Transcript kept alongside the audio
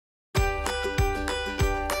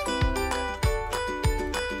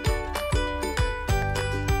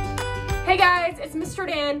Hey guys, it's Mr.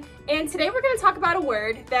 Dan, and today we're going to talk about a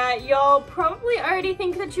word that y'all probably already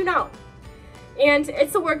think that you know. And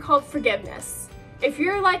it's a word called forgiveness. If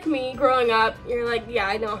you're like me growing up, you're like, yeah,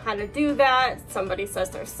 I know how to do that. Somebody says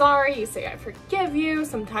they're sorry, you say, I forgive you.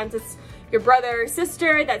 Sometimes it's your brother or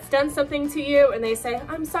sister that's done something to you, and they say,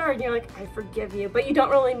 I'm sorry, and you're like, I forgive you, but you don't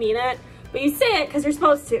really mean it. But you say it because you're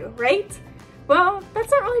supposed to, right? Well, that's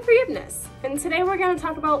not really forgiveness. And today we're going to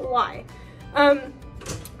talk about why.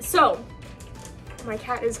 So, my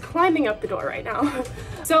cat is climbing up the door right now.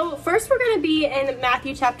 So first we're going to be in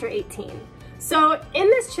Matthew chapter 18. So in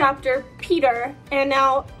this chapter, Peter, and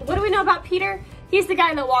now what do we know about Peter? He's the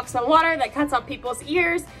guy that walks on water, that cuts off people's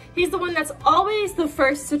ears. He's the one that's always the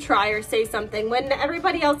first to try or say something when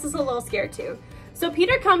everybody else is a little scared to. So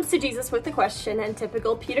Peter comes to Jesus with the question in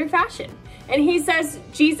typical Peter fashion. And he says,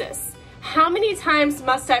 Jesus, how many times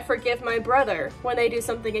must I forgive my brother when they do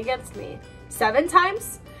something against me? 7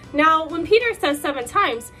 times? Now, when Peter says 7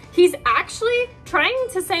 times, he's actually trying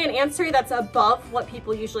to say an answer that's above what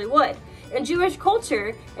people usually would. In Jewish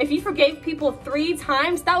culture, if you forgave people 3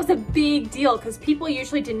 times, that was a big deal because people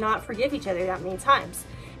usually did not forgive each other that many times.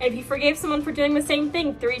 And if you forgave someone for doing the same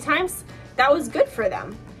thing 3 times, that was good for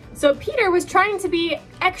them. So Peter was trying to be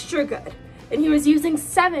extra good, and he was using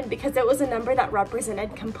 7 because it was a number that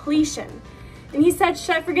represented completion. And he said,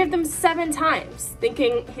 should I forgive them 7 times?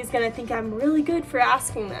 Thinking he's gonna think I'm really good for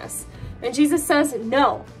asking this. And Jesus says,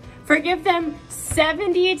 no, forgive them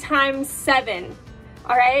 70 times 7.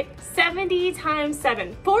 All right, 70 times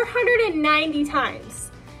 7, 490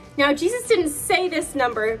 times. Now, Jesus didn't say this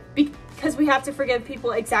number because we have to forgive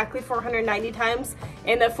people exactly 490 times.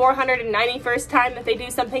 And the 491st time that they do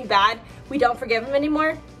something bad, we don't forgive them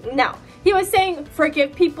anymore. No, he was saying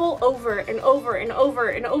forgive people over and over and over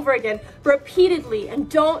and over again, repeatedly, and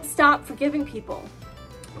don't stop forgiving people.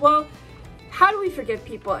 Well, how do we forgive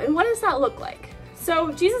people, and what does that look like?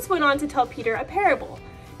 So Jesus went on to tell Peter a parable.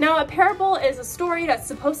 Now, a parable is a story that's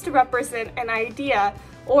supposed to represent an idea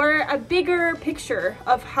or a bigger picture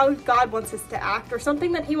of how God wants us to act or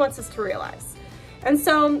something that he wants us to realize. And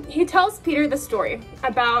so he tells Peter the story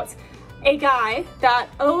about a guy that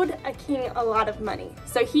owed a king a lot of money.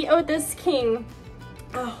 So he owed this king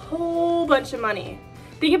a whole bunch of money.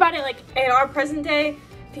 Think about it, like in our present day,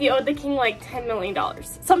 he owed the king like $10 million,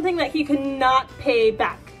 something that he could not pay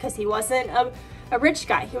back because he wasn't a rich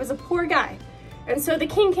guy, he was a poor guy. And so the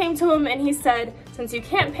king came to him and he said, since you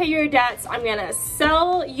can't pay your debts, I'm gonna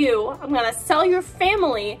sell you, I'm gonna sell your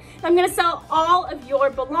family, I'm gonna sell all of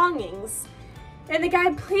your belongings. And the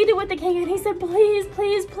guy pleaded with the king and he said, please,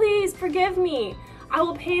 please, please forgive me. I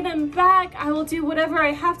will pay them back. I will do whatever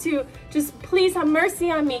I have to. Just please have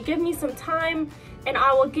mercy on me. Give me some time and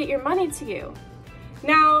I will get your money to you.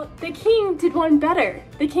 Now, the king did one better.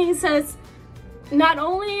 The king says, not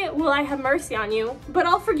only will I have mercy on you, but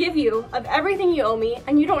I'll forgive you of everything you owe me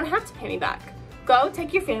and you don't have to pay me back. Go,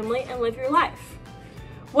 take your family and live your life.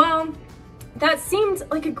 Well, that seemed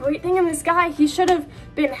like a great thing in this guy. He should have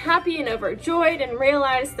been happy and overjoyed and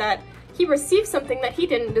realized that he received something that he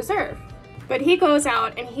didn't deserve. But he goes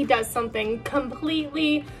out and he does something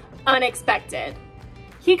completely unexpected.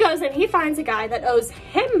 He goes and he finds a guy that owes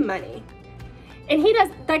him money. And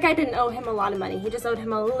that guy didn't owe him a lot of money. He just owed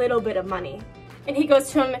him a little bit of money. And he goes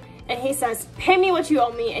to him and he says, pay me what you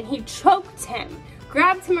owe me. And he choked him,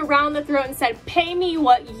 grabbed him around the throat and said, pay me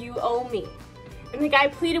what you owe me. And the guy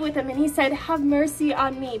pleaded with him and he said, have mercy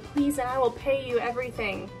on me, please, and I will pay you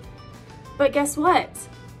everything. But guess what?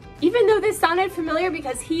 Even though this sounded familiar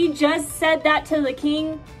because he just said that to the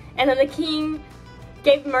king, and then the king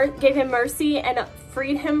gave him mercy and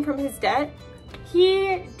freed him from his debt,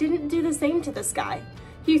 he didn't do the same to this guy.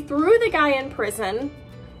 He threw the guy in prison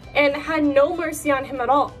and had no mercy on him at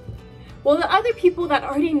all. Well, the other people that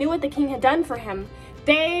already knew what the king had done for him,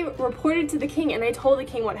 they reported to the king and they told the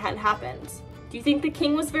king what had happened. Do you think the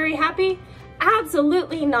king was very happy?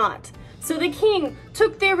 Absolutely not. So the king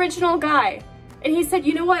took the original guy and he said,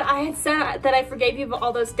 you know what, I had said that I forgave you of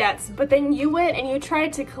all those debts, but then you went and you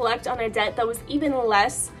tried to collect on a debt that was even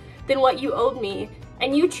less than what you owed me,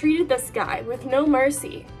 and you treated this guy with no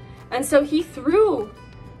mercy. And so he threw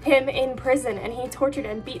him in prison and he tortured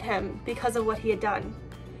and beat him because of what he had done.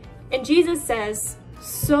 And Jesus says,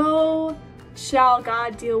 so shall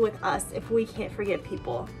God deal with us if we can't forgive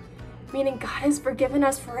people. Meaning God has forgiven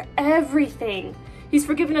us for everything. He's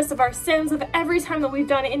forgiven us of our sins, of every time that we've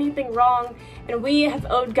done anything wrong, and we have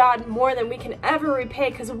owed God more than we can ever repay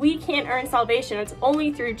because we can't earn salvation. It's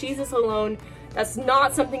only through Jesus alone. That's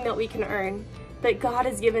not something that we can earn. But God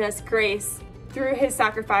has given us grace through his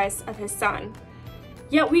sacrifice of his son.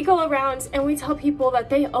 Yet we go around and we tell people that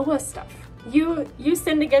they owe us stuff. you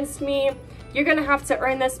sinned against me, you're gonna have to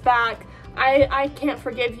earn this back, I can't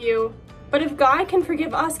forgive you. But if God can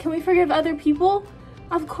forgive us, can we forgive other people?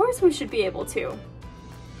 Of course we should be able to.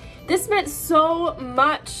 This meant so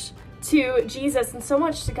much to Jesus and so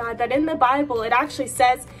much to God that in the Bible it actually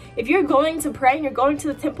says, if you're going to pray and you're going to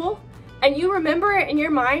the temple and you remember in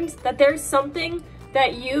your mind that there's something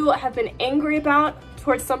that you have been angry about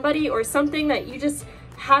towards somebody, or something that you just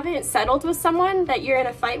haven't settled with someone that you're in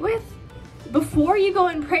a fight with, before you go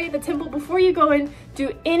and pray at the temple, before you go and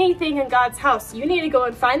do anything in God's house, you need to go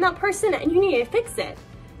and find that person and you need to fix it,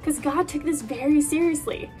 because God took this very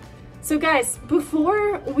seriously. So guys,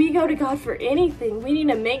 before we go to God for anything, we need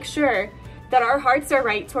to make sure that our hearts are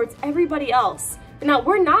right towards everybody else, and that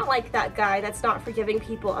we're not like that guy that's not forgiving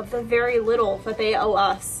people of the very little that they owe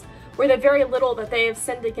us, or the very little that they have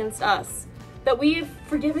sinned against us, that we've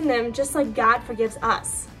forgiven them just like God forgives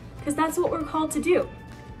us, because that's what we're called to do.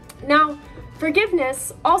 Now,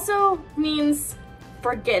 forgiveness also means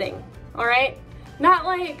forgetting, all right? Not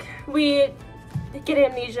like we get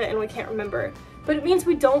amnesia and we can't remember, but it means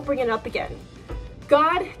we don't bring it up again.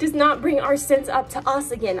 God does not bring our sins up to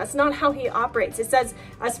us again. That's not how he operates. It says,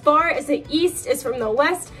 as far as the east is from the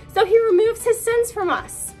west, so he removes his sins from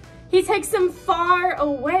us. He takes them far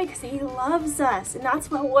away because he loves us. And that's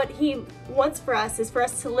what he wants for us, is for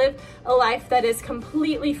us to live a life that is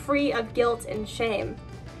completely free of guilt and shame.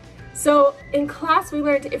 So in class, we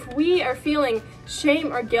learned if we are feeling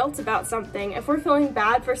shame or guilt about something, if we're feeling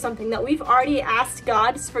bad for something that we've already asked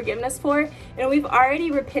God's forgiveness for, and we've already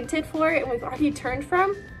repented for it, and we've already turned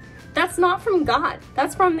from, that's not from God.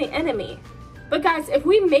 That's from the enemy. But guys, if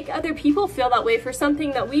we make other people feel that way for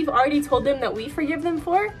something that we've already told them that we forgive them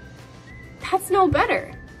for, that's no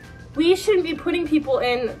better. We shouldn't be putting people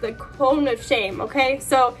in the cone of shame, okay?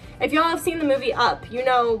 So if y'all have seen the movie Up, you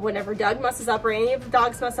know whenever Doug messes up or any of the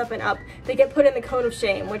dogs mess up in Up, they get put in the cone of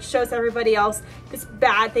shame, which shows everybody else this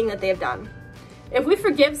bad thing that they've done. If we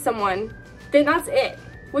forgive someone, then that's it.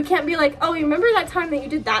 We can't be like, oh, you remember that time that you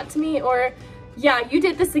did that to me? Or, yeah, you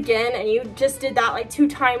did this again and you just did that like 2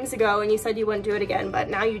 times ago and you said you wouldn't do it again, but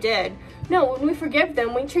now you did. No, when we forgive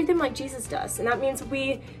them, we treat them like Jesus does. And that means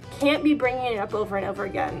we can't be bringing it up over and over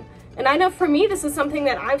again. And I know for me, this is something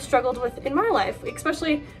that I've struggled with in my life,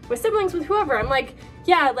 especially with siblings, with whoever. I'm like,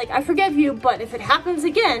 yeah, like I forgive you, but if it happens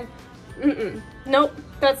again, nope,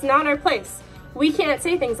 that's not our place. We can't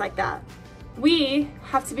say things like that. We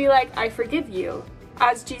have to be like, I forgive you,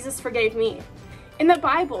 as Jesus forgave me. In the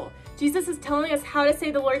Bible, Jesus is telling us how to say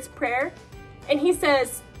the Lord's Prayer, and he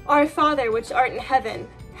says, Our Father, which art in heaven,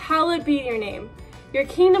 hallowed be your name. Your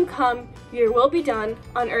kingdom come, your will be done,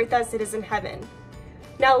 on earth as it is in heaven.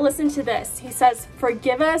 Now listen to this. He says,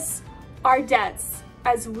 forgive us our debts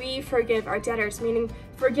as we forgive our debtors, meaning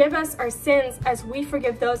forgive us our sins as we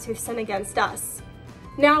forgive those who sin against us.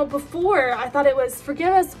 Now before, I thought it was forgive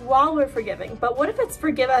us while we're forgiving, but what if it's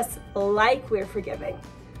forgive us like we're forgiving?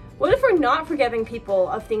 What if we're not forgiving people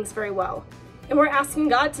of things very well, and we're asking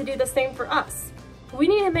God to do the same for us? We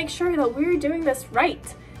need to make sure that we're doing this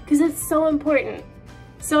right, because it's so important.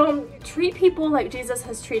 So treat people like Jesus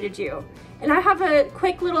has treated you. And I have a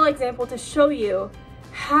quick little example to show you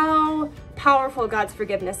how powerful God's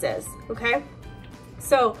forgiveness is, okay?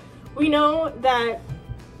 So we know that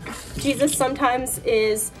Jesus sometimes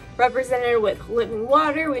is represented with living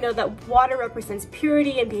water. We know that water represents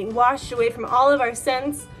purity and being washed away from all of our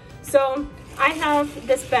sins. So I have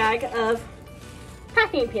this bag of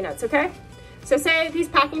packing peanuts, okay? So say these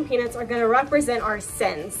packing peanuts are gonna represent our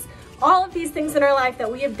sins. All of these things in our life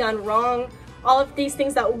that we have done wrong, all of these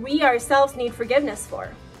things that we ourselves need forgiveness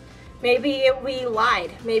for. Maybe we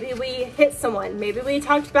lied, maybe we hit someone, maybe we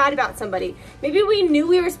talked bad about somebody, maybe we knew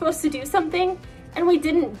we were supposed to do something and we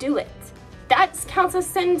didn't do it. That counts as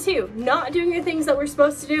sin too. Not doing the things that we're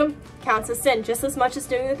supposed to do counts as sin just as much as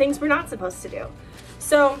doing the things we're not supposed to do.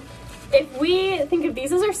 So if we think of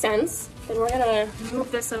these as our sins, then we're gonna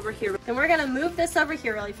move this over here. Then we're gonna move this over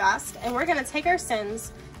here really fast, and we're gonna take our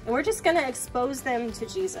sins and we're just gonna expose them to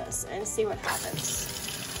Jesus and see what happens.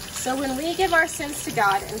 So when we give our sins to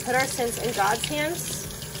God and put our sins in God's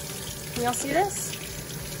hands, can y'all see this?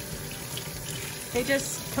 They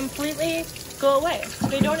just completely go away.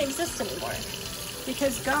 They don't exist anymore.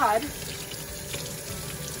 Because God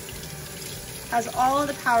has all of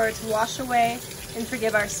the power to wash away and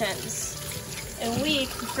forgive our sins. And we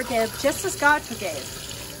can forgive just as God forgave,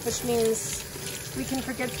 which means we can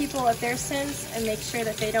forgive people of their sins and make sure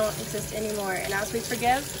that they don't exist anymore. And as we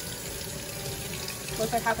forgive,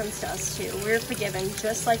 look what happens to us too. We're forgiven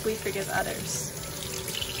just like we forgive others.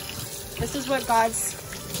 This is what God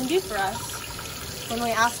can do for us when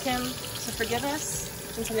we ask Him to forgive us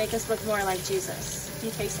and to make us look more like Jesus. He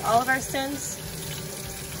takes all of our sins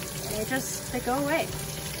and they go away.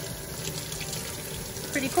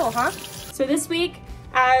 Pretty cool, huh? So this week,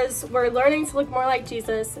 as we're learning to look more like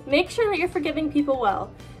Jesus, make sure that you're forgiving people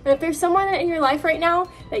well. And if there's someone in your life right now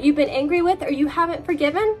that you've been angry with or you haven't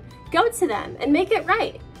forgiven, go to them and make it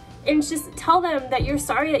right. And just tell them that you're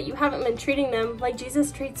sorry that you haven't been treating them like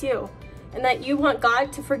Jesus treats you, and that you want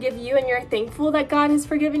God to forgive you and you're thankful that God has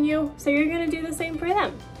forgiven you, so you're gonna do the same for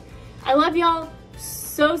them. I love y'all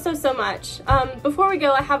so much. Before we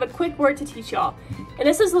go, I have a quick word to teach y'all. And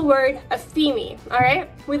this is the word aphemi, all right?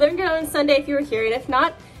 We learned it on Sunday if you were here, and if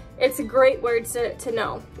not, it's a great word to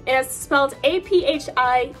know. And it's spelled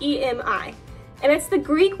A-P-H-I-E-M-I. And it's the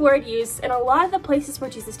Greek word used in a lot of the places where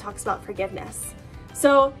Jesus talks about forgiveness.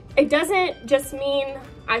 So it doesn't just mean,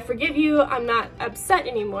 I forgive you, I'm not upset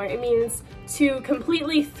anymore. It means to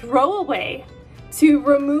completely throw away, to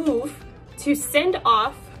remove, to send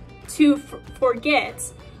off, to forget,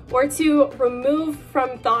 or to remove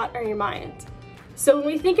from thought or your mind. So when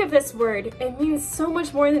we think of this word, it means so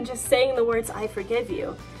much more than just saying the words, I forgive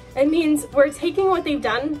you. It means we're taking what they've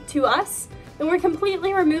done to us and we're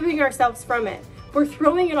completely removing ourselves from it. We're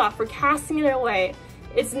throwing it off, we're casting it away.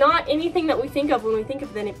 It's not anything that we think of when we think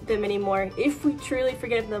of them anymore, if we truly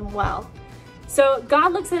forgive them well. So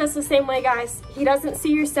God looks at us the same way, guys. He doesn't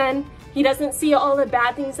see your sin. He doesn't see all the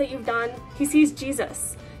bad things that you've done. He sees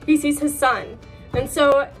Jesus. He sees his son. And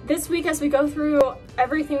so this week, as we go through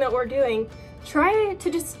everything that we're doing, try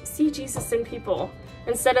to just see Jesus in people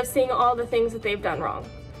instead of seeing all the things that they've done wrong.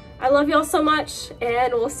 I love y'all so much,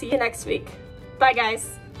 and we'll see you next week. Bye,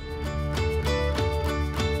 guys.